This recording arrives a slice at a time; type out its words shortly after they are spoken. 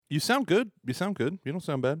You sound good. You sound good. You don't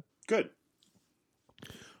sound bad. Good.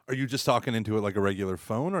 Are you just talking into it like a regular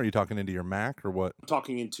phone, or are you talking into your Mac, or what? I'm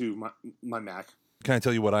talking into my Mac. Can I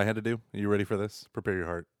tell you what I had to do? Are you ready for this? Prepare your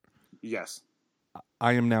heart. Yes.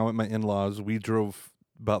 I am now at my in-laws. We drove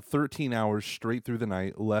about 13 hours straight through the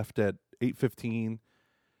night, left at 8:15,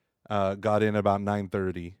 got in about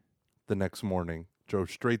 9:30 the next morning,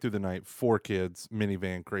 drove straight through the night, 4 kids,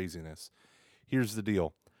 minivan craziness. Here's the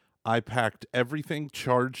deal. I packed everything,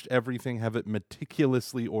 charged everything, have it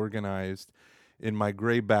meticulously organized in my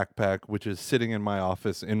gray backpack, which is sitting in my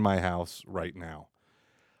office in my house right now.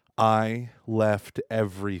 I left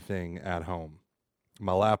everything at home.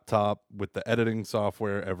 My laptop with the editing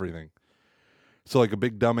software, everything. So like a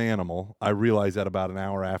big dumb animal, I realized that about an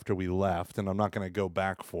hour after we left, and I'm not going to go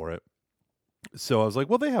back for it. So I was like,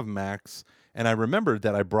 well, they have Macs. And I remembered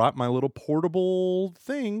that I brought my little portable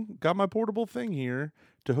thing, got my portable thing here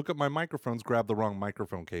to hook up my microphones, grabbed the wrong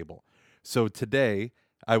microphone cable. So today,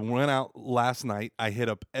 I went out last night. I hit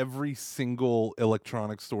up every single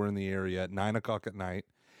electronics store in the area at 9 o'clock at night.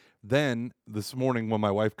 Then this morning when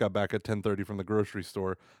my wife got back at 10:30 from the grocery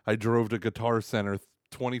store, I drove to Guitar Center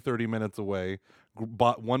 20, 30 minutes away,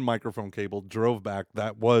 bought one microphone cable, drove back.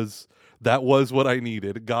 That was what I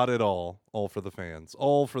needed. Got it all for the fans.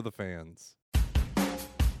 All for the fans.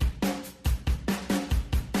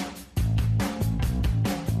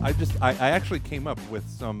 I actually came up with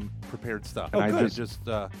some prepared stuff. Oh, and good. I just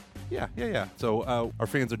yeah. So our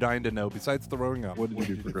fans are dying to know, besides throwing up, what did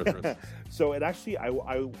you do for Christmas? So it actually, I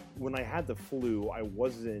when I had the flu, I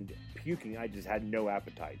wasn't puking. I just had no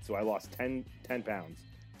appetite. So I lost 10 pounds.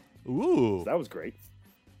 Ooh. So that was great.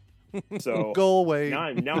 So Go away.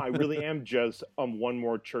 now I really am just one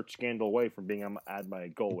more church scandal away from being at my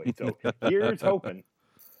goal weight. So here's hoping.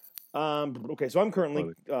 Okay, so I'm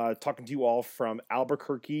currently talking to you all from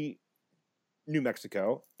Albuquerque, New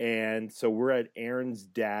Mexico, and so we're at Erin's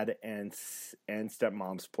dad and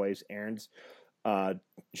stepmom's place. Erin's her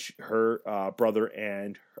brother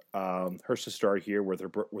and her sister are here with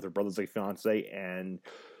her brother's like fiance and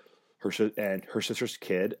her sister's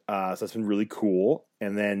kid. So that's been really cool.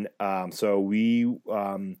 And then so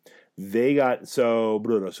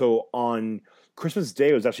on Christmas Day,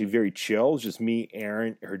 it was actually very chill. It was just me,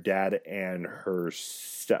 Erin, her dad, and her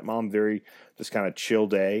stepmom. Very just kind of chill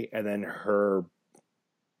day. And then her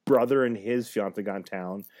brother and his fiance got in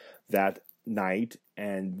town that night.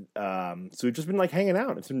 And so we've just been like hanging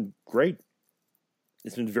out. It's been great.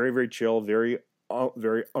 It's been very, very chill, very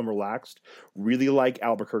relaxed. Really like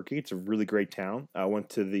Albuquerque. It's a really great town. I went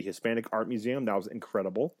to the Hispanic Art Museum. That was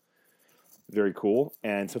incredible. Very cool.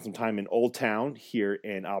 And spent some time in Old Town here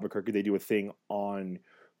in Albuquerque. They do a thing on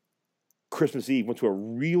Christmas Eve. Went to a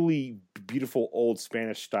really beautiful old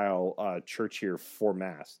Spanish style church here for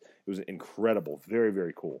Mass. It was incredible. Very,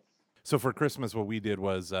 very cool. So for Christmas, what we did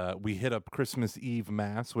was we hit up Christmas Eve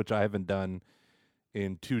Mass, which I haven't done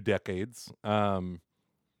in 2 decades.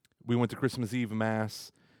 We went to Christmas Eve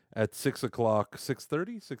Mass at 6 o'clock,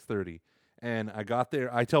 6:30. And I got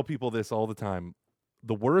there. I tell people this all the time.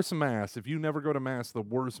 The worst Mass, if you never go to Mass, the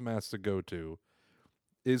worst Mass to go to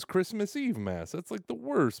is Christmas Eve Mass. That's like the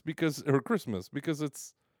worst or Christmas, because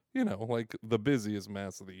it's, like the busiest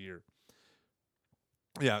Mass of the year.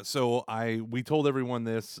 Yeah, so we told everyone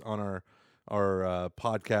this on our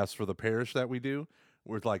podcast for the parish that we do.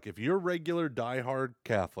 We're like, if you're regular diehard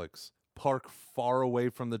Catholics, park far away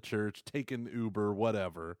from the church, take an Uber,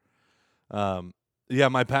 whatever. Yeah,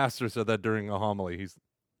 my pastor said that during a homily. He's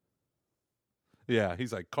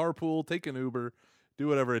like, carpool, take an Uber, do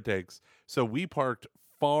whatever it takes. So we parked as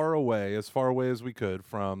far away as we could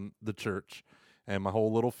from the church, and my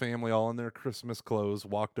whole little family, all in their Christmas clothes,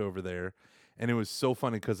 walked over there. And it was so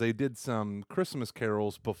funny because they did some Christmas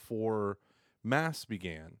carols before Mass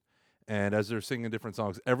began. And as they're singing different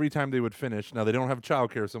songs, every time they would finish, now they don't have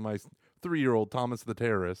childcare, so my 3-year-old, Thomas the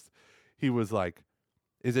Terrorist, he was like,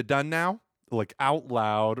 "Is it done now?" Like out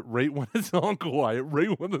loud, right when it's on quiet,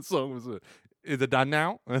 right when the song was, "Is it done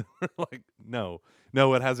now?" And we're like, no,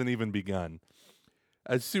 it hasn't even begun.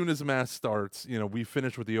 As soon as Mass starts, we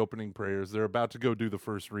finish with the opening prayers. They're about to go do the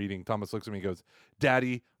first reading. Thomas looks at me and goes,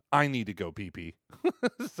 "Daddy, I need to go pee-pee."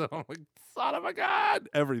 So I'm like, son of a God,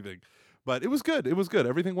 everything. But it was good.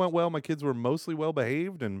 Everything went well. My kids were mostly well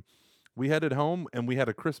behaved, and we headed home, and we had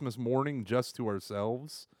a Christmas morning just to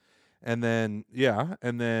ourselves. And then,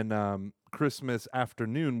 Christmas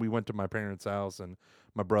afternoon, we went to my parents' house, and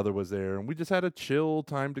my brother was there, and we just had a chill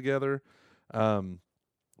time together.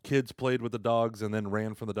 Kids played with the dogs and then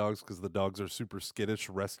ran from the dogs because the dogs are super skittish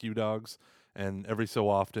rescue dogs. And every so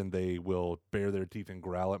often they will bare their teeth and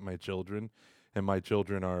growl at my children. And my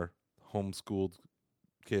children are homeschooled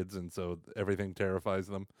kids, and so everything terrifies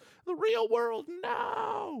them. The real world,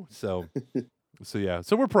 no. So yeah.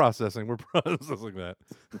 So we're processing. We're processing that.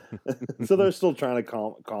 So they're still trying to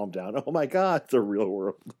calm down. Oh my God, it's a real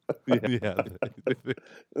world. Yeah.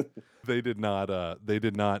 They did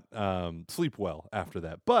not sleep well after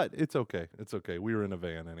that, but it's okay. It's okay. We were in a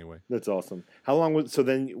van anyway. That's awesome. How long was so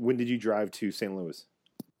then? When did you drive to St. Louis?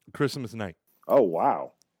 Christmas night. Oh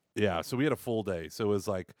wow. Yeah, so we had a full day. So it was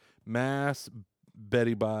like Mass,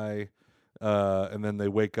 Betty Bye, and then they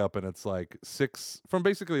wake up and it's like from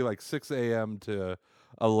basically like 6 a.m. to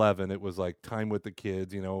 11. It was like time with the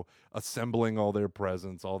kids, assembling all their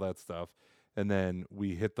presents, all that stuff. And then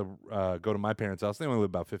we hit go to my parents' house. They only live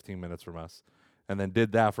about 15 minutes from us. And then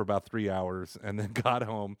did that for about 3 hours and then got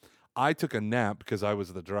home. I took a nap because I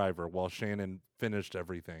was the driver while Shannon finished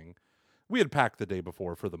everything. We had packed the day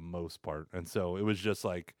before for the most part. And so it was just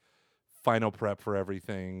like final prep for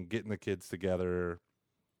everything, getting the kids together,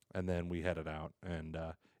 and then we headed out. And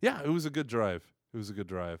yeah, it was a good drive. It was a good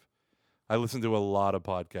drive. I listened to a lot of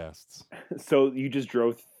podcasts. So you just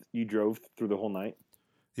drove through the whole night?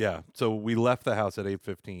 Yeah. So we left the house at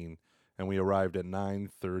 8:15 and we arrived at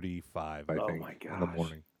 9:35, I think, my in the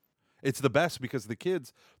morning. It's the best because the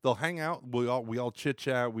kids, they'll hang out. We all chit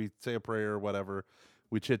chat. We say a prayer or whatever.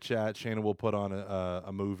 We chit chat. Shannon will put on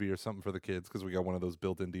a movie or something for the kids because we got one of those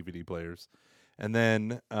built-in DVD players. And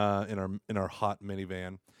then in our hot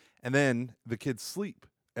minivan, and then the kids sleep,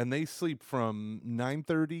 and they sleep from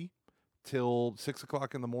 9:30 till 6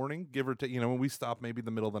 o'clock in the morning, give or take. When we stop maybe in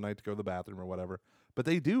the middle of the night to go to the bathroom or whatever. But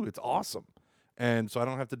they do. It's awesome, and so I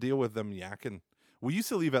don't have to deal with them yakking. We used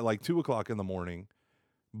to leave at like 2 o'clock in the morning.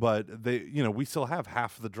 But we still have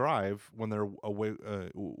half the drive when they're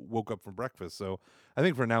woke up from breakfast. So I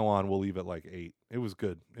think from now on we'll leave at like 8. It was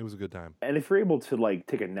good. It was a good time. And if you're able to like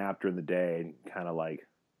take a nap during the day and kind of like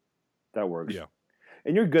that works. Yeah.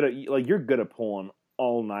 And you're good at pulling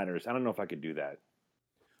all nighters. I don't know if I could do that.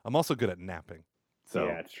 I'm also good at napping. So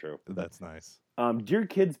yeah, it's true. That's nice. Do your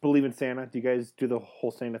kids believe in Santa? Do you guys do the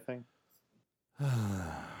whole Santa thing?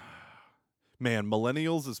 Man,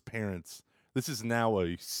 millennials as parents. This is now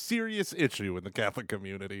a serious issue in the Catholic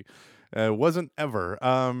community. It wasn't ever.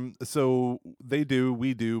 So they do,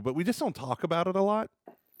 we do, but we just don't talk about it a lot.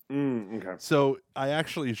 Okay. So I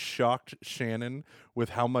actually shocked Shannon with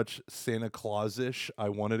how much Santa Claus-ish I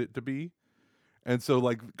wanted it to be. And so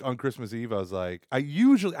like on Christmas Eve, I was like,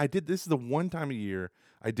 this is the one time a year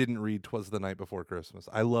I didn't read 'Twas the Night Before Christmas.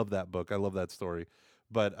 I love that book. I love that story.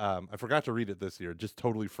 But I forgot to read it this year. Just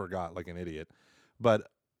totally forgot like an idiot. But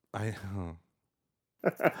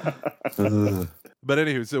but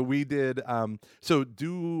anywho, so we did. So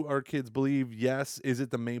do our kids believe? Yes. Is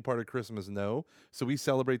it the main part of Christmas? No. So we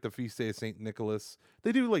celebrate the feast day of Saint Nicholas.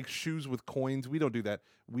 They do like shoes with coins. We don't do that.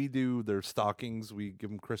 We do their stockings. We give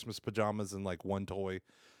them Christmas pajamas and like one toy.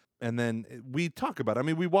 And then we talk about it. I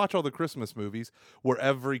mean, we watch all the Christmas movies where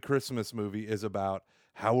every Christmas movie is about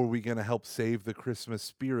how are we going to help save the Christmas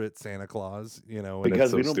spirit, Santa Claus, and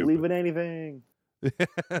because we don't believe in anything.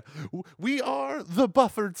 We are the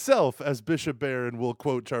buffered self, as Bishop Barron will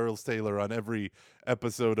quote Charles Taylor on every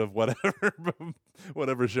episode of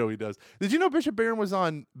whatever show he does. Did you know Bishop Barron was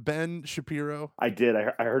on Ben Shapiro? I did.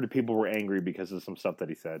 I heard people were angry because of some stuff that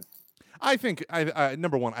he said. I think,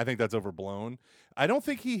 number one, I think that's overblown. I don't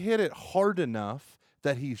think he hit it hard enough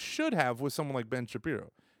that he should have with someone like Ben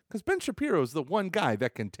Shapiro. Because Ben Shapiro is the one guy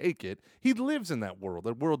that can take it. He lives in that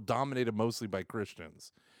world dominated mostly by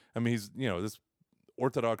Christians. I mean, he's, this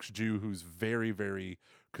Orthodox Jew who's very, very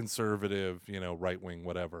conservative, right-wing,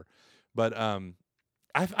 whatever. But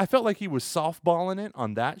I felt like he was softballing it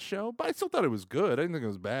on that show, but I still thought it was good. I didn't think it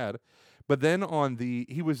was bad. But then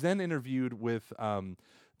he was then interviewed with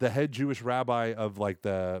the head Jewish rabbi of like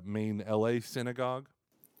the main LA synagogue,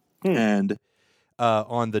 and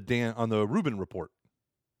on the Rubin Report.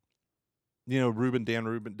 Dave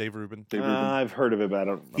Rubin. I've heard of it, but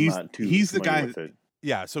I'm not too. He's the guy. With it.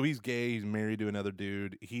 Yeah, so he's gay. He's married to another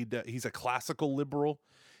dude. He's a classical liberal,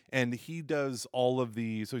 and he does all of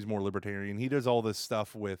the. So he's more libertarian. He does all this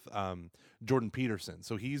stuff with Jordan Peterson.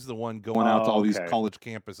 So he's the one going out to all these college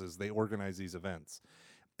campuses. They organize these events,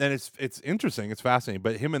 and it's interesting. It's fascinating.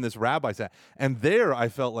 But him and this rabbi sat, and there I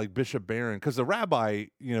felt like Bishop Barron, because the rabbi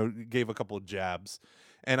gave a couple of jabs,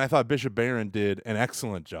 and I thought Bishop Barron did an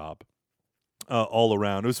excellent job. All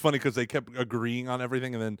around. It was funny because they kept agreeing on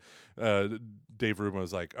everything, and then Dave Rubin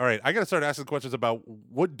was like, all right, I got to start asking questions about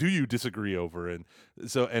what do you disagree over? And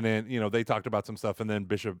then, they talked about some stuff, and then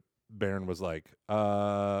Bishop Barron was like,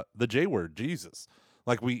 the J word, Jesus.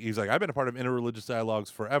 He's like, I've been a part of interreligious dialogues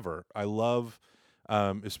forever. I love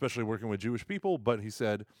especially working with Jewish people. But he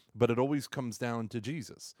said, but it always comes down to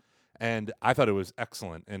Jesus. And I thought it was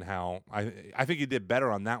excellent in how I think he did better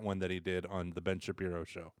on that one than he did on the Ben Shapiro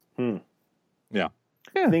show. Yeah.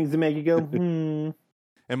 Things that make you go,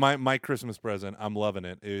 And my Christmas present, I'm loving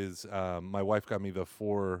it, is my wife got me the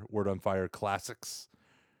 4 Word on Fire classics.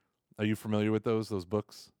 Are you familiar with those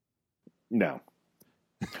books? No.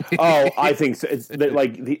 Oh, I think so. They're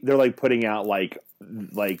like putting out like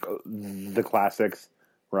the classics,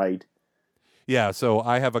 right? Yeah, so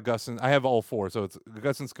I have Augustine. I have all 4. So it's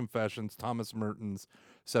Augustine's Confessions, Thomas Merton's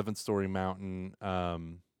Seventh Story Mountain,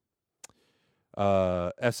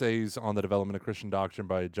 Essays on the Development of Christian Doctrine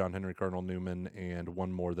by John Henry Cardinal Newman, and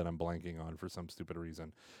one more that I'm blanking on for some stupid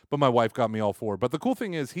reason. But my wife got me all 4. But the cool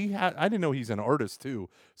thing is I didn't know he's an artist too.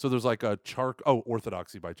 So there's like a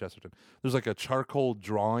Orthodoxy by Chesterton. There's like a charcoal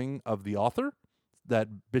drawing of the author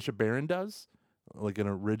that Bishop Barron does, like an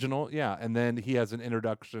original. Yeah, and then he has an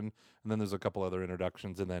introduction, and then there's a couple other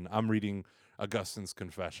introductions, and then I'm reading Augustine's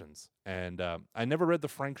Confessions. And I never read the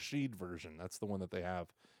Frank Sheed version. That's the one that they have.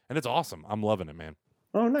 And it's awesome. I'm loving it, man.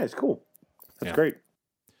 Oh, nice. Cool. That's great.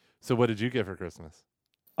 So what did you get for Christmas?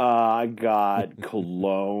 I got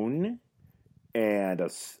cologne and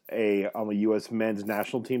a U.S. men's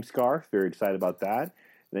national team scarf. Very excited about that.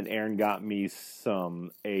 And then Aaron got me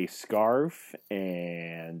a scarf,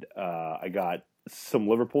 and I got some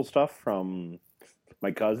Liverpool stuff from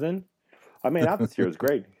my cousin. I made out this year. It was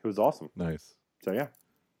great. It was awesome. Nice. So,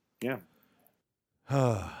 yeah.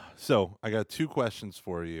 So I got 2 questions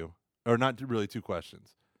for you, or not really 2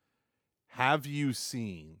 questions. Have you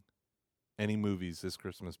seen any movies this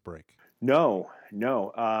Christmas break? No.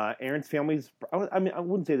 Aaron's family's. I mean, I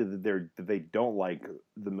wouldn't say that they don't like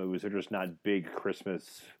the movies. They're just not big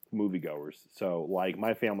Christmas moviegoers. So, like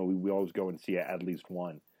my family, we always go and see at least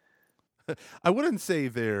one. I wouldn't say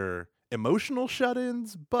they're emotional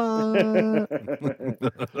shut-ins, but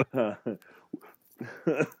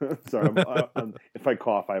sorry. If I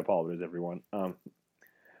cough, I apologize, everyone. No,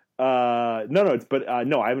 I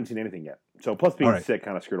haven't seen anything yet. So, plus being sick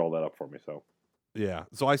kind of screwed all that up for me. So, yeah.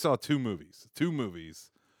 So I saw 2 movies.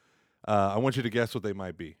 I want you to guess what they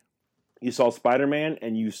might be. You saw Spider-Man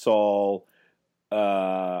and you saw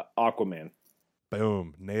Aquaman.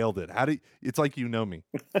 Boom, nailed it. It's like you know me.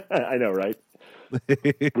 I know, right?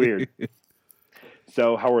 Weird.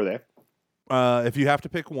 So, how were they? If you have to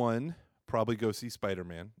pick one, probably go see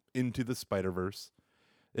Spider-Man Into the Spider-Verse.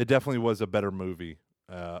 It definitely was a better movie,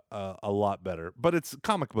 a lot better. But it's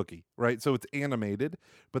comic booky, right? So it's animated,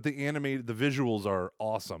 but the visuals are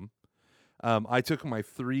awesome. I took my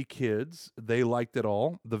 3 kids. They liked it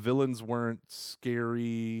all. The villains weren't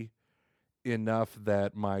scary enough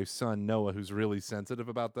that my son Noah, who's really sensitive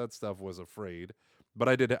about that stuff, was afraid.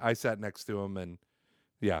 But I sat next to him, and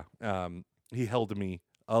he held me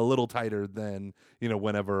a little tighter than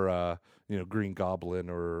whenever Green Goblin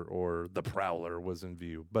or the Prowler was in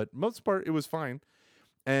view. But most part, it was fine,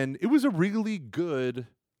 and it was a really good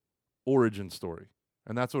origin story,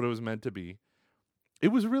 and that's what it was meant to be. It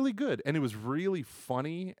was really good, and it was really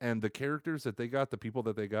funny, and the characters that they got, the people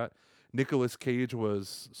that they got. Nicolas Cage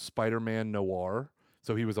was Spider-Man Noir,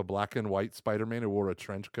 so he was a black and white Spider-Man who wore a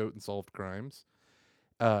trench coat and solved crimes.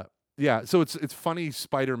 So it's funny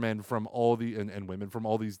Spider-Men from all the and women from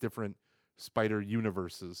all these different Spider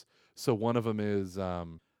universes. So one of them is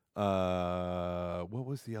what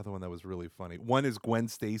was the other one that was really funny? One is Gwen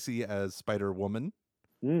Stacy as Spider-Woman.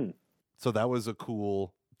 So that was a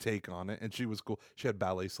cool take on it, and she was cool. She had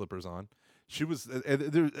ballet slippers on. She was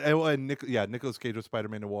Nicolas Cage was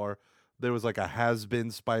Spider-Man Noir. There was like a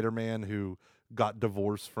has-been Spider-Man who got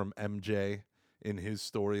divorced from MJ in his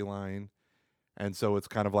storyline. And so it's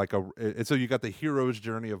kind of like so you got the hero's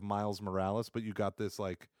journey of Miles Morales, but you got this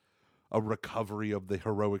like a recovery of the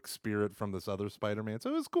heroic spirit from this other Spider-Man.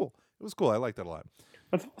 So it was cool. I liked it a lot.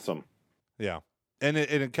 That's awesome. Yeah. And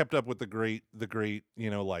it kept up with the great,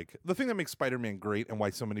 like the thing that makes Spider-Man great and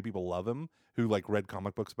why so many people love him who like read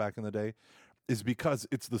comic books back in the day is because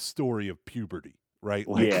it's the story of puberty. Right?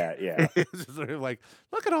 Like, yeah. It's sort of like,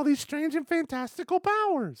 look at all these strange and fantastical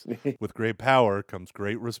powers. With great power comes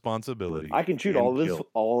great responsibility. I can shoot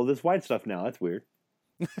all of this white stuff now. That's weird.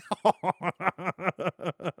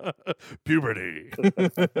 Puberty.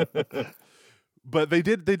 But they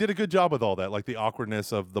did a good job with all that, like the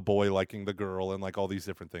awkwardness of the boy liking the girl and like all these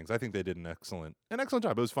different things. I think they did an excellent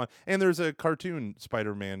job. It was fun. And there's a cartoon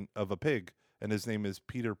Spider-Man of a pig, and his name is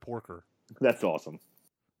Peter Porker. That's awesome.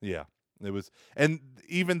 Yeah. It was, and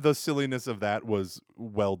even the silliness of that was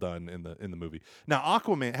well done in the movie. Now,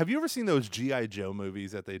 Aquaman, have you ever seen those G.I. Joe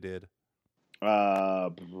movies that they did?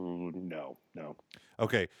 No.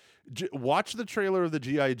 Okay, watch the trailer of the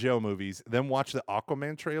G.I. Joe movies, then watch the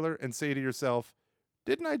Aquaman trailer and say to yourself,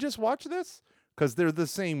 didn't I just watch this? Because they're the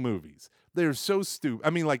same movies. They're so stupid. I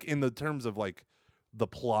mean, like, in the terms of, like, the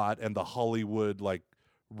plot and the Hollywood, like,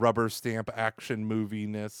 rubber stamp action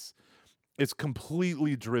moviness, it's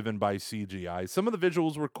completely driven by CGI. Some of the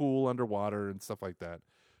visuals were cool underwater and stuff like that,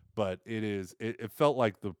 but it felt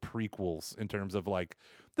like the prequels in terms of, like,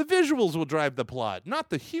 the visuals will drive the plot, not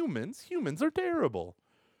the humans. Humans are terrible.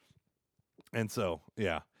 And so,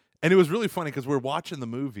 yeah. And it was really funny because we're watching the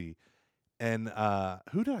movie, and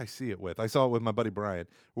who did I see it with? I saw it with my buddy Brian.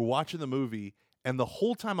 We're watching the movie, and the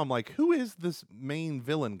whole time I'm like, who is this main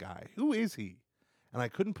villain guy? Who is he? And I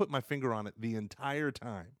couldn't put my finger on it the entire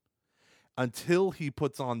time until he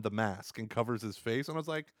puts on the mask and covers his face. And I was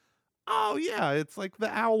like, oh, yeah, it's like the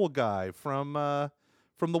owl guy from The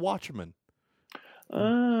Watchmen.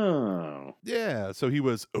 Oh. Yeah, so he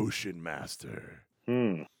was Ocean Master.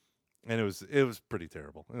 And it was pretty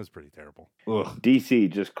terrible. It was pretty terrible. Ugh. DC,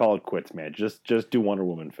 just call it quits, man. Just do Wonder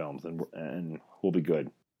Woman films, and we'll be good.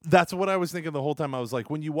 That's what I was thinking the whole time. I was like,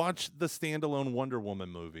 when you watch the standalone Wonder Woman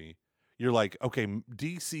movie, you're like, okay,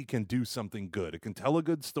 DC can do something good. It can tell a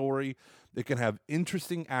good story. It can have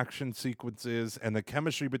interesting action sequences, and the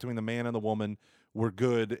chemistry between the man and the woman were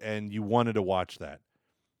good, and you wanted to watch that.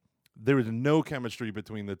 There is no chemistry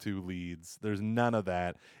between the two leads. There's none of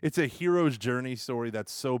that. It's a hero's journey story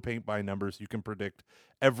that's so paint by numbers you can predict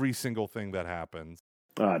every single thing that happens.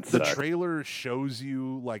 The trailer shows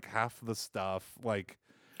you like half the stuff. Like,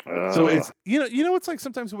 so it's you know it's like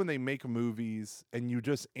sometimes when they make movies and you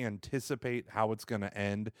just anticipate how it's going to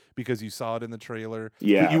end because you saw it in the trailer.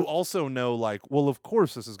 Yeah. But you also know like, well, of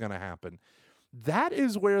course this is going to happen. That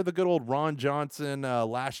is where the good old Ron Johnson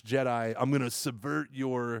Last Jedi, I'm going to subvert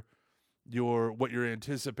your what you're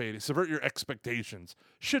anticipating, subvert your expectations,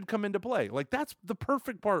 should come into play. Like, that's the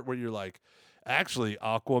perfect part where you're like, actually,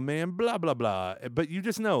 Aquaman, blah, blah, blah. But you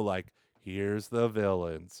just know, like, here's the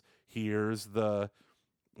villains. Here's the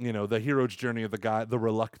hero's journey of the guy, the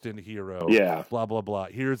reluctant hero. Yeah. Blah, blah, blah.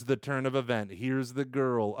 Here's the turn of event. Here's the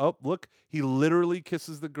girl. Oh, look, he literally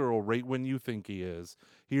kisses the girl right when you think he is.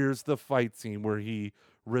 Here's the fight scene where he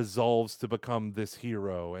resolves to become this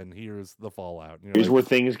hero, and here's the fallout. Here's where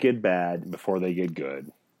things get bad before they get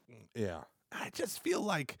good. Yeah. I just feel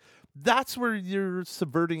like that's where your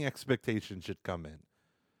subverting expectations should come in.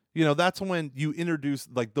 That's when you introduce,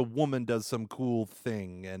 like, the woman does some cool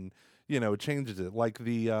thing and, changes it. Like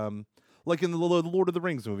like in the Lord of the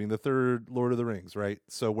Rings movie, in the third Lord of the Rings, right?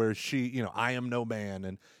 So where she, I am no man,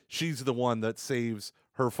 and she's the one that saves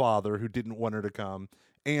her father who didn't want her to come,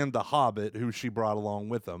 and the Hobbit who she brought along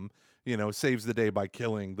with him, saves the day by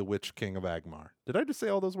killing the Witch King of Agmar. Did I just say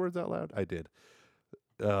all those words out loud? I did.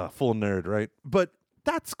 Full nerd, right? But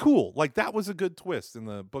that's cool. Like, that was a good twist in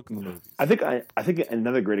the book and the movies. I think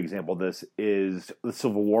another great example of this is the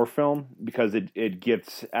Civil War film, because it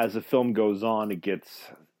gets, as the film goes on, it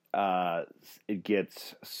gets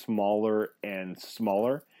smaller and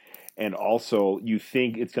smaller. And also, you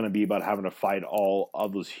think it's going to be about having to fight all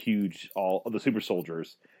of the super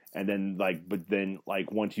soldiers, and then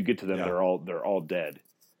once you get to them, they're all dead.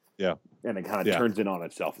 Yeah, and it kind of turns in on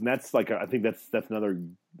itself, and that's like, I think that's another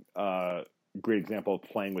great example of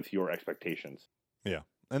playing with your expectations. Yeah,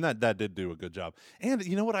 and that did do a good job. And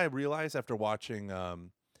you know what I realized after watching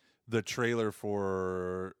the trailer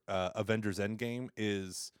for Avengers Endgame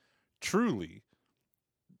is truly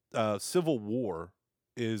Civil War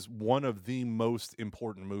is one of the most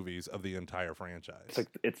important movies of the entire franchise.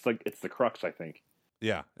 It's the crux, I think.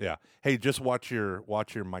 Yeah. Hey, just watch your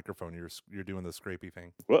microphone. You're doing the scrapey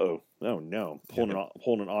thing. Uh-oh. Oh no. Pulling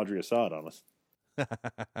an Audrey Assad on us.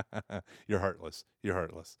 You're heartless.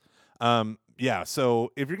 Yeah,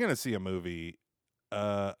 so if you're gonna see a movie,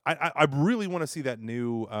 I really want to see that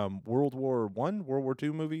new World War II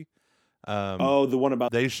movie. The one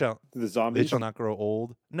about the zombies. They shall not grow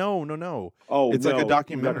old. No. Oh, it's like a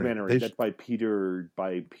documentary. That's by Peter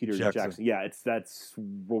Jackson. Yeah, that's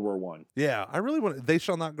World War I. Yeah, I really want. They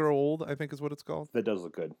Shall Not Grow Old, I think is what it's called. That does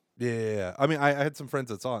look good. Yeah. I mean, I had some friends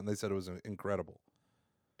that saw it and they said it was incredible.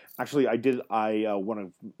 Actually, I want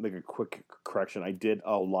to make a quick correction. I did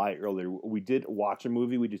lie earlier. We did watch a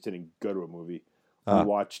movie. We just didn't go to a movie. We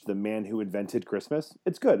watched The Man Who Invented Christmas.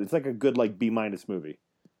 It's good. It's like a good B- movie.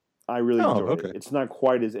 I really enjoyed it. It's not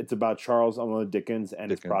quite as... It's about Charles Dickens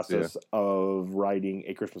and his process of writing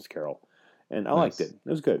A Christmas Carol. And I liked it. It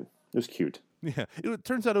was good. It was cute. Yeah. It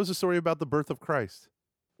turns out it was a story about the birth of Christ.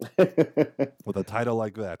 with a title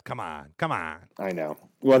like that. Come on. I know.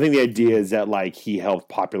 Well, I think the idea is that like he helped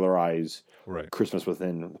popularize Right. Christmas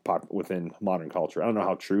within modern culture. I don't know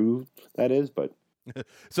how true that is, but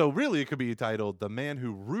So really, it could be titled "The Man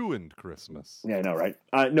Who Ruined Christmas." yeah, I know, right?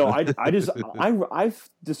 No, I've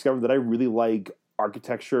discovered that I really like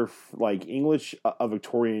architecture, like English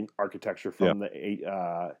Victorian architecture from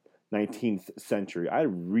the 19th century. I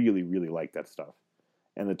really, really like that stuff,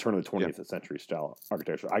 and the turn of the 20th century style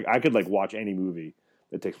architecture. I could like watch any movie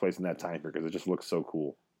that takes place in that time period because it just looks so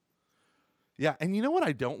cool. Yeah, and you know what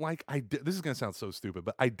I don't like? This is going to sound so stupid,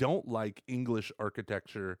 but I don't like English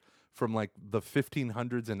architecture from like the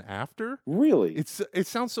 1500s and after. Really? It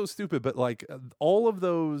sounds so stupid, but like all of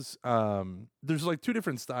those there's like two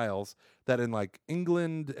different styles that in like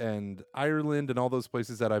England and Ireland and all those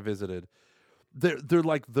places that I visited. They're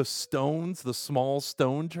like the stones, the small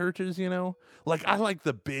stone churches, you know? Like I like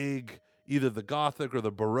the big, either the Gothic or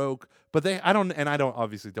the Baroque, but I don't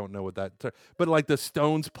obviously don't know what but like the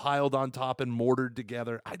stones piled on top and mortared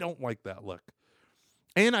together. I don't like that look.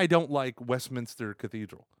 And I don't like Westminster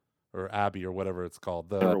Cathedral or Abbey or whatever it's called.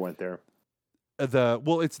 Never went there. It's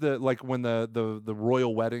the like when the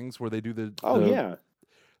royal weddings where they do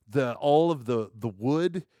all of the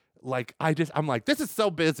wood. Like I'm like, this is so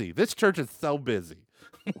busy. This church is so busy.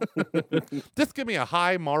 Just give me a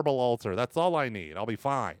high marble altar. That's all I need. I'll be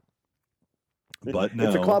fine. But no,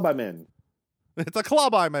 it's a club I'm in. It's a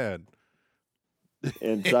club I'm in.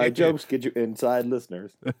 Inside jokes get you inside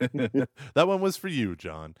listeners. That one was for you,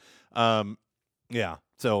 John. Yeah.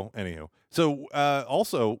 So anywho,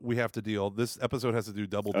 also we have to deal. This episode has to do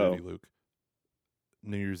double duty, Luke.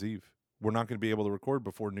 New Year's Eve. We're not going to be able to record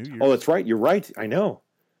before New Year's. Oh, that's right. You're right. I know.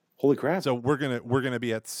 Holy crap. So we're gonna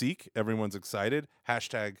be at Seek. Everyone's excited.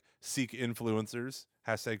 Hashtag Seek influencers.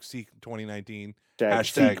 Hashtag Seek 2019.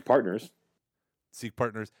 Hashtag Seek partners. Seek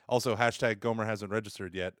partners. Also hashtag Gomer hasn't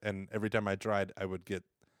registered yet. And every time I tried, I would get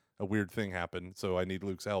a weird thing happen. So I need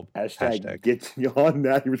Luke's help. Hashtag get you on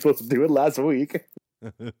that. You were supposed to do it last week.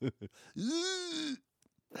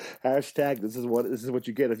 Hashtag this is what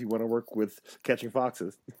you get if you want to work with catching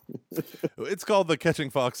foxes. It's called the Catching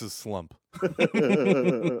Foxes slump.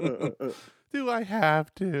 Do I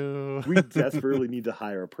have to? We desperately need to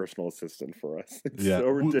hire a personal assistant for us. It's so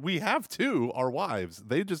ridiculous. We have two, our wives.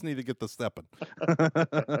 They just need to get the stepping.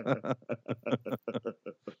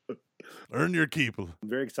 Earn your keep. I'm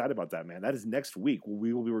very excited about that, man. That is next week.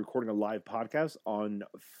 We will be recording a live podcast on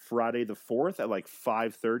Friday the 4th at like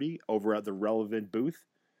 5:30 over at the Relevant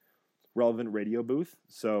radio booth.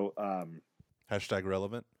 So hashtag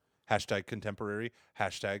relevant, hashtag contemporary,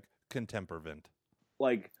 hashtag contemporvent.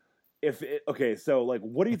 Like so like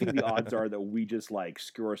what do you think the odds are that we just like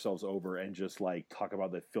screw ourselves over and just like talk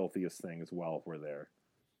about the filthiest thing as well if we're there?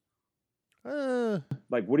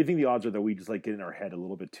 Like what do you think the odds are that we just like get in our head a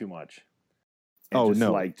little bit too much and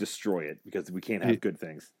like destroy it because we can't have good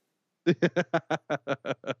things?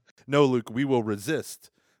 No, Luke, we will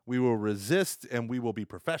resist. We will resist, and we will be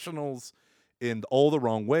professionals in all the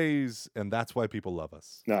wrong ways, and that's why people love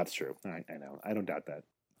us. No, that's true. I know. I don't doubt that.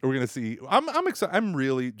 We're gonna see. I'm excited. I'm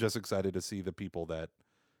really just excited to see the people that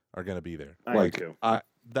are gonna be there. I do.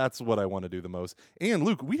 That's what I want to do the most. And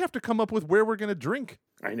Luke, we have to come up with where we're gonna drink.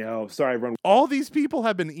 I know. Sorry, everyone. All these people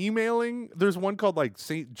have been emailing. There's one called like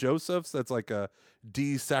St. Joseph's. That's like a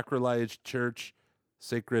desacralized church,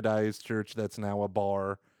 sacredized church. That's now a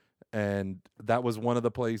bar. And that was one of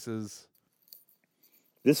the places.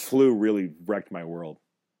 This flu really wrecked my world.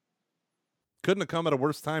 Couldn't have come at a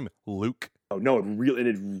worse time, Luke. Oh no,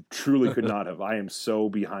 it truly could not have. I am so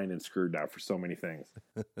behind and screwed now for so many things.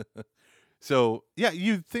 So yeah,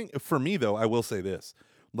 you think for me though, I will say this: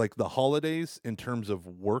 like the holidays, in terms of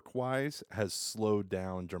work wise, has slowed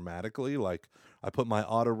down dramatically. Like I put my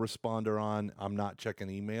autoresponder on. I'm not checking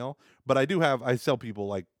email, but I tell people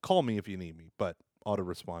like call me if you need me, but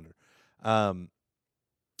autoresponder.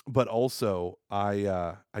 But also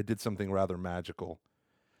I did something rather magical.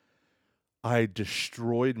 I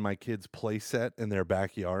destroyed my kids' playset in their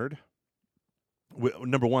backyard.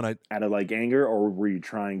 Number one, out of like anger, or were you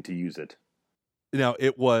trying to use it?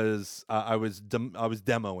 It was I was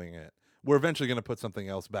demoing it. We're eventually going to put something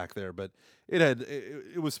else back there, but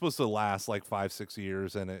it was supposed to last like 5-6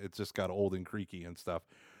 years, and it just got old and creaky and stuff.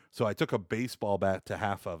 So I took a baseball bat to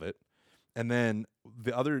half of it, and then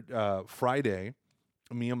the other Friday,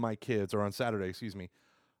 me and my kids, or on Saturday, excuse me,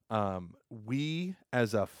 we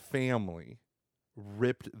as a family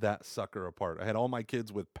ripped that sucker apart. I had all my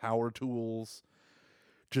kids with power tools,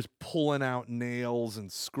 just pulling out nails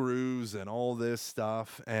and screws and all this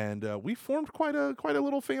stuff, and we formed quite a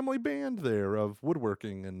little family band there of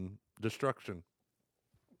woodworking and destruction.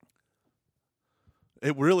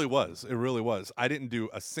 It really was. It really was. I didn't do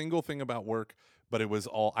a single thing about work, but it was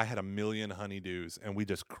all, I had a million honeydews and we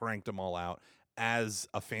just cranked them all out as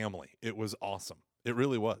a family. It was awesome. It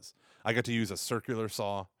really was. I got to use a circular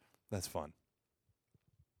saw. That's fun.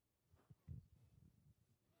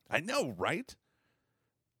 I know, right?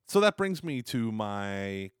 So that brings me to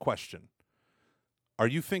my question. Are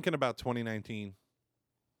you thinking about 2019?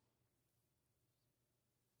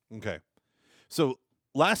 Okay. So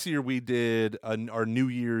last year we did our New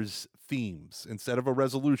Year's themes. Instead of a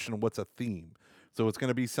resolution, what's a theme? So it's going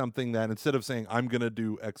to be something that instead of saying, I'm going to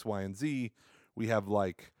do X, Y, and Z, we have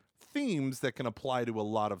like themes that can apply to a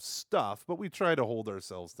lot of stuff, but we try to hold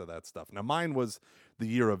ourselves to that stuff. Now, mine was the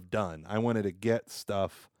year of done. I wanted to get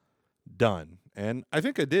stuff done. And I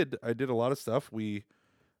think I did. I did a lot of stuff. I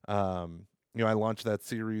launched that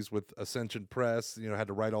series with Ascension Press, had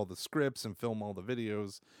to write all the scripts and film all the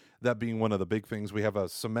videos. That being one of the big things. We have a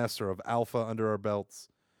semester of alpha under our belts.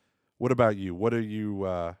 What about you?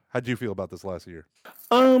 How'd you feel about this last year?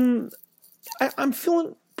 I'm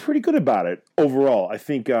feeling pretty good about it overall. I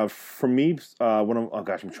think for me,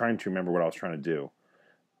 I'm trying to remember what I was trying to do.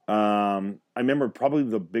 I remember probably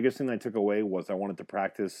the biggest thing I took away was I wanted to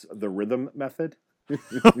practice the rhythm method.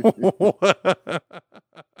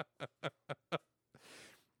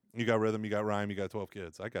 You got rhythm, you got rhyme, you got 12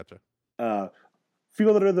 kids. I gotcha.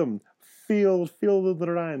 Feel the rhythm, feel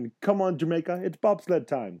the rhyme. Come on, Jamaica, it's bobsled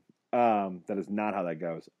time. That is not how that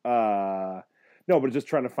goes. No, but just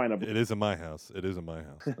trying to find a. It is in my house. That's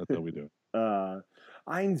how we do it.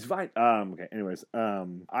 Okay. Anyways,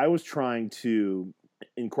 I was trying to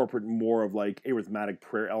incorporate more of like a rhythmic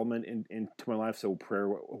prayer element into my life, so prayer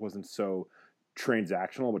wasn't so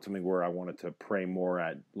transactional, but something where I wanted to pray more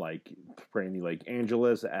at like praying the like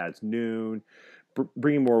Angelus at noon,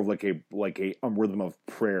 bringing more of like a rhythm of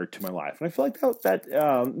prayer to my life. And I feel like that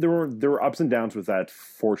there were ups and downs with that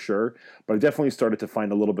for sure, but I definitely started to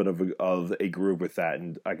find a little bit of a groove with that,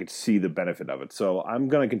 and I could see the benefit of it. So I'm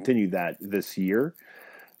going to continue that this year.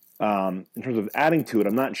 In terms of adding to it,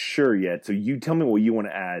 I'm not sure yet. So you tell me what you want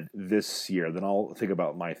to add this year, then I'll think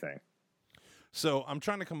about my thing. So I'm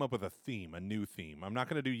trying to come up with a new theme. I'm not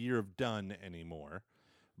going to do Year of Done anymore,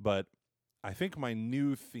 but I think my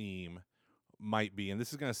new theme might be, and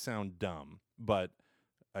this is going to sound dumb, but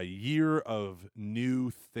a year of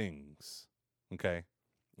new things. Okay?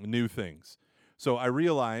 New things. So I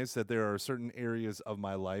realize that there are certain areas of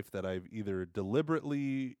my life that I've either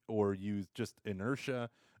deliberately or used just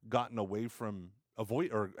inertia gotten away from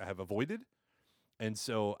have avoided. And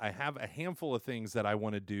so I have a handful of things that I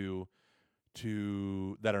want to do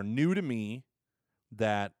that are new to me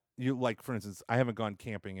that like, for instance, I haven't gone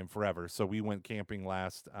camping in forever. So we went camping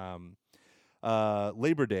last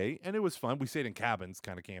Labor Day, and it was fun. We stayed in cabins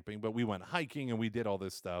kind of camping, but we went hiking and we did all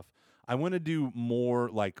this stuff. I want to do more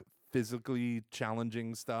like physically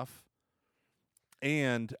challenging stuff.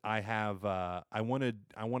 And I have I want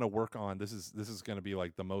to work on this is going to be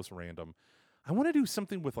like the most random. I want to do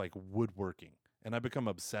something with like woodworking, and I become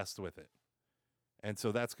obsessed with it. And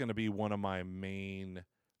so that's going to be one of my main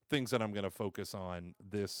things that I'm going to focus on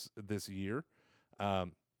this year.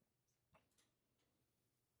 Okay,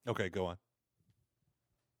 go on.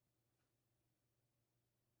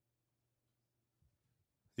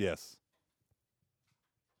 Yes.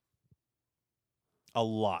 A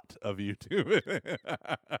lot of YouTube.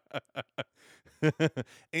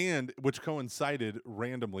 And which coincided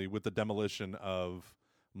randomly with the demolition of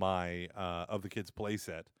my of the kids'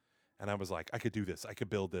 playset. And I was like, I could do this. I could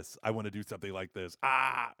build this. I want to do something like this.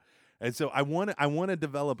 And so I want to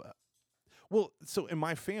develop. Well, so in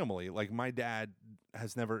my family, like my dad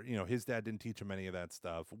has never, his dad didn't teach him any of that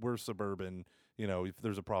stuff. We're suburban. If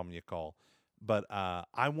there's a problem, you call. But I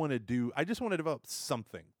just want to develop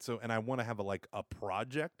something. So, and I want to have a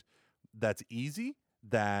project that's easy,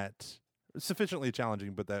 that sufficiently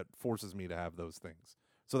challenging, but that forces me to have those things.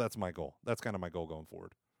 So that's my goal. That's kind of my goal going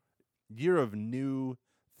forward. Year of new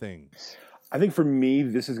things. I think for me,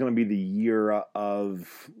 this is going to be the year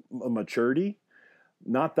of maturity.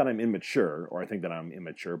 Not that I'm immature, or I think that I'm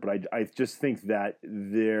immature, but I just think that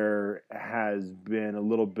there has been a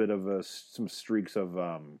little bit of some streaks of.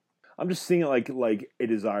 I'm just seeing it like a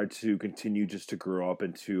desire to continue just to grow up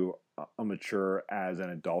and to mature as an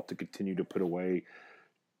adult, to continue to put away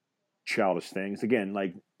childish things. Again,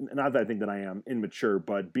 like, not that I think that I am immature,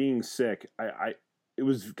 but being sick, it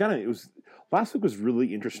was last week was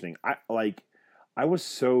really interesting. I was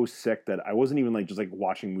so sick that I wasn't even just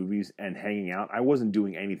watching movies and hanging out. I wasn't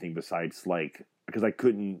doing anything besides because I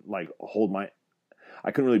couldn't I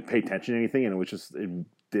couldn't really pay attention to anything, and it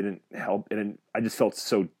didn't help, and I just felt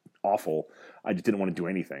so awful. I just didn't want to do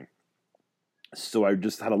anything. So I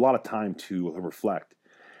just had a lot of time to reflect.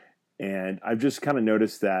 And I've just kind of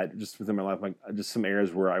noticed that just within my life, like just some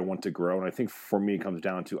areas where I want to grow. And I think for me, it comes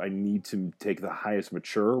down to I need to take the highest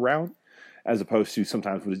mature route as opposed to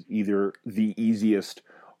sometimes what is either the easiest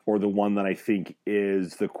or the one that I think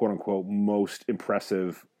is the quote unquote most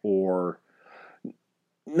impressive or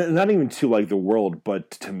not even to like the world, but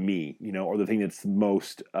to me, or the thing that's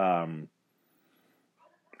most, I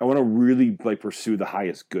want to really like pursue the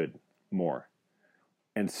highest good more.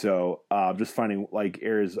 And so, just finding like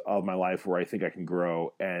areas of my life where I think I can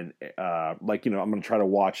grow, and I'm going to try to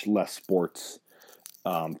watch less sports,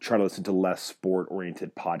 try to listen to less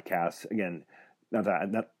sport-oriented podcasts. Again, not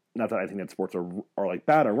that I think that sports are like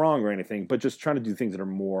bad or wrong or anything, but just trying to do things that are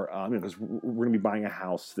more, because we're going to be buying a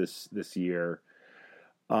house this year,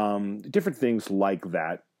 different things like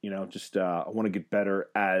that. Just I want to get better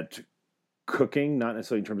at cooking, not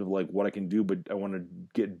necessarily in terms of like what I can do, but I want to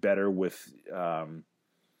get better with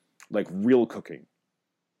like real cooking,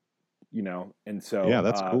 and so Yeah,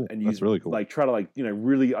 that's cool. and That's really cool. Like try to like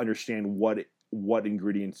really understand what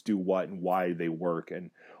ingredients do what and why they work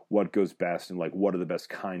and what goes best and like what are the best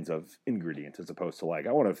kinds of ingredients, as opposed to like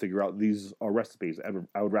I want to figure out these are recipes.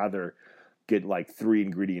 I would rather get like 3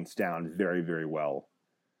 ingredients down very, very well.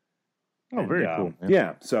 Oh, very cool.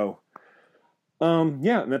 Yeah. So,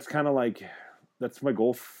 yeah, and that's kind of like that's my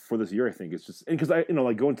goal for this year. I think it's just because I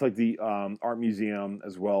like going to like the art museum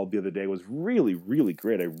as well the other day was really, really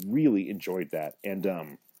great. I really enjoyed that,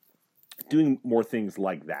 and doing more things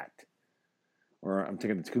like that. Or I'm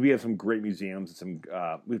thinking because we have some great museums and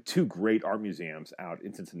we have 2 great art museums out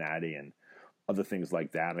in Cincinnati and other things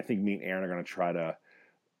like that. And I think me and Aaron are going to try to.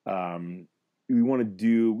 We want to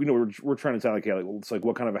do, we're trying to decide like, it's like,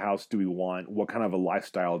 what kind of a house do we want? What kind of a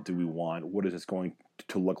lifestyle do we want? What is this going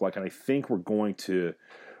to look like? And I think we're going to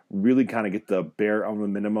really kind of get the bare on the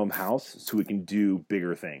minimum house so we can do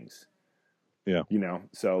bigger things. Yeah.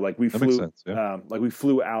 So like we That flew, makes sense, yeah. like we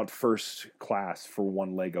flew out first class for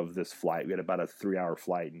one leg of this flight. We had about a 3-hour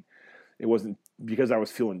flight, and it wasn't because I was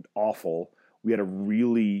feeling awful. We had a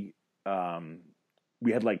really,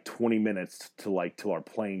 we had like 20 minutes to like, till our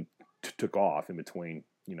plane took off in between,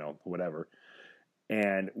 whatever.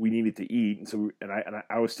 And we needed to eat. And so,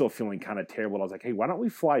 I was still feeling kind of terrible. I was like, hey, why don't we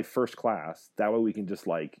fly first class? That way we can just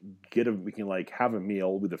like we can like have a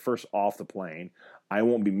meal with the first off the plane. I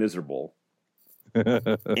won't be miserable.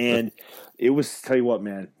 And it was, tell you what,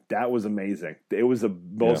 man, that was amazing. It was the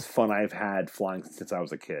most fun I've had flying since I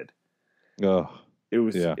was a kid. Oh,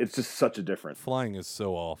 It's just such a difference. Flying is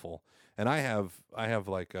so awful. And I have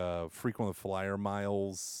like frequent flyer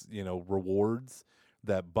miles, rewards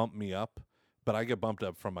that bump me up, but I get bumped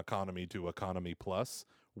up from economy to economy plus.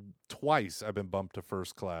 Twice I've been bumped to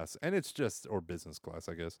first class, and it's just, or business class,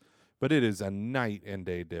 I guess. But it is a night and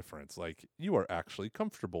day difference. Like, you are actually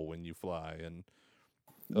comfortable when you fly and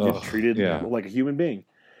get treated like a human being.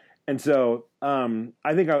 And so, I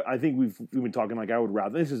think we've been talking like I would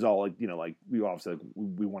rather. This is all like like we obviously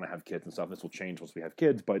we want to have kids and stuff. This will change once we have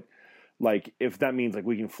kids, but like if that means like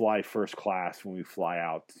we can fly first class when we fly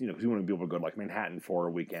out, because we want to be able to go to like Manhattan for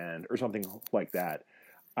a weekend or something like that.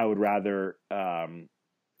 I would rather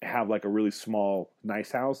have like a really small,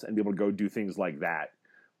 nice house and be able to go do things like that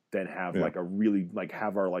than have like a really like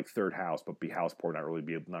have our like third house but be house poor, not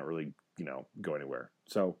really go anywhere.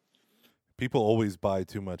 So. People always buy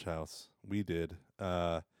too much house. We did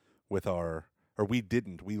we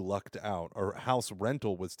didn't. We lucked out. Our house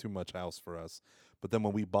rental was too much house for us. But then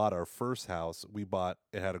when we bought our first house,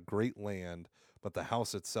 it had a great land, but the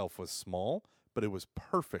house itself was small, but it was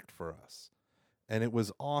perfect for us. And it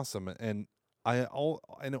was awesome. And I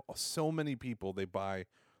know so many people, they buy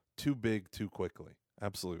too big too quickly.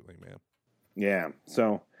 Absolutely, man. Yeah.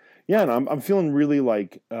 So, yeah, and I'm feeling really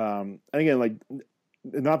like, and again, like,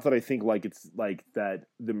 not that I think like it's like that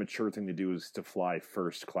the mature thing to do is to fly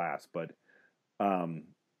first class, but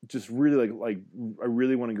just really like I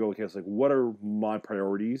really want to go, okay, it's like what are my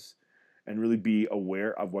priorities and really be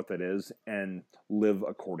aware of what that is and live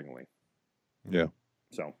accordingly. Yeah.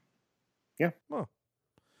 So, yeah. Oh.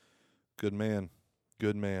 Good man.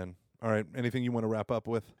 Good man. All right. Anything you want to wrap up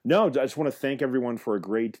with? No, I just want to thank everyone for a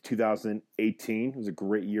great 2018. It was a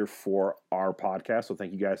great year for our podcast. So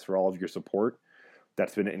thank you guys for all of your support.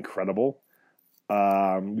 That's been incredible. We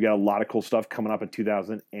got a lot of cool stuff coming up in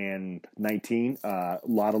 2019. A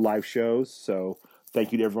lot of live shows. So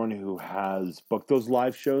thank you to everyone who has booked those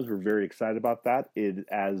live shows. We're very excited about that.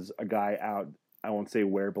 As a guy out, I won't say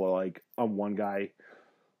where, but like one guy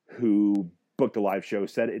who booked a live show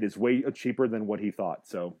said it is way cheaper than what he thought.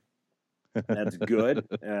 So that's good.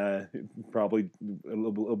 Probably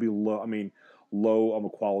it'll be low. I mean, low of a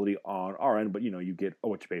quality on our end, but you get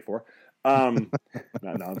what you pay for. No,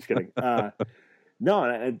 I'm just kidding. No,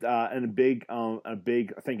 and a big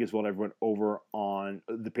thank you as well to everyone over on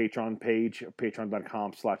the Patreon page,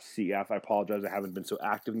 patreon.com/CF. I apologize, I haven't been so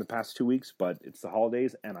active in the past 2 weeks, but it's the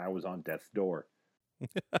holidays and I was on death's door.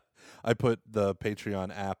 I put the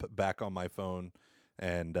Patreon app back on my phone,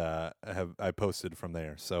 and I posted from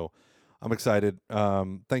there. So I'm excited.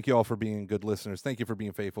 Thank you all for being good listeners. Thank you for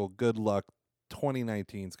being faithful. Good luck.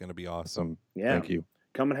 2019 is going to be awesome. Yeah. Thank you.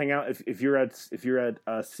 Come and hang out. If you're at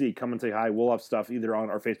C, come and say hi. We'll have stuff either on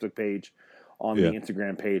our Facebook page, on the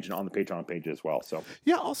Instagram page, and on the Patreon page as well. So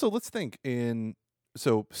yeah. Also, let's think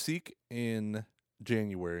Seek in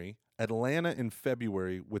January, Atlanta in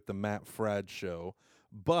February with the Matt Fradd show.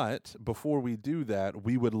 But before we do that,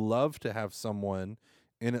 we would love to have someone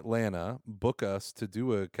in Atlanta book us to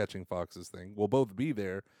do a Catching Foxes thing. We'll both be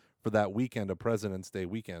there for that weekend of President's Day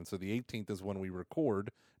weekend. So the 18th is when we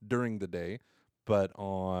record during the day. But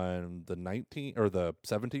on the 19th or the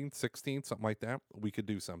 17th, 16th, something like that, we could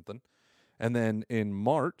do something. And then in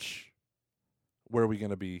March, where are we going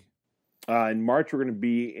to be? In March, we'll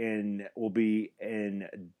be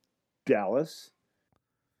in Dallas.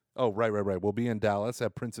 Oh, right. We'll be in Dallas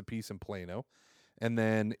at Prince of Peace in Plano. And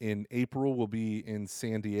then in April, we'll be in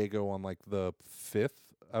San Diego on like the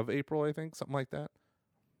 5th of April, I think, something like that.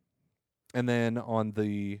 And then on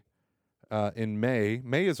the in May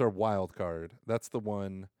is our wild card. That's the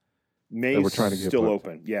one. May we're trying to get still booked.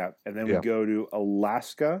 open. Yeah. And then we go to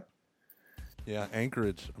Alaska. Yeah,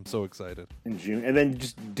 Anchorage. I'm so excited. In June. And then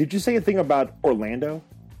did you say a thing about Orlando?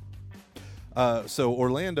 So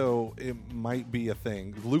Orlando, it might be a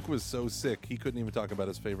thing. Luke was so sick, he couldn't even talk about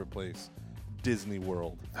his favorite place, Disney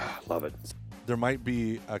World. Love it. There might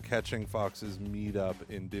be a Catching Foxes meetup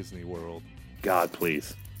in Disney World God,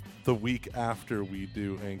 please. the week after we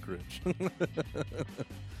do Anchorage.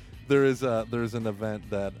 There's an event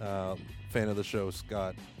that fan of the show,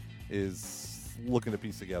 Scott, is looking to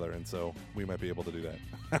piece together, and so we might be able to do that.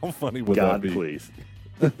 How funny would God, that be? please.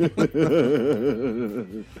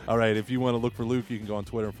 All right, if you want to look for Luke, you can go on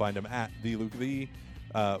Twitter and find him at TheLukeThe.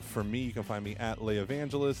 For me, you can find me at Lay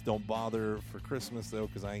Evangelist. Don't bother for Christmas, though,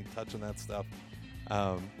 because I ain't touching that stuff.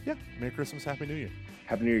 Yeah, Merry Christmas, Happy New Year.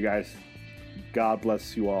 Happy New Year, guys. God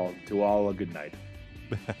bless you all. To all a good night.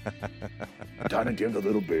 Tiny Tim, the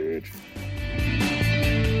little bitch.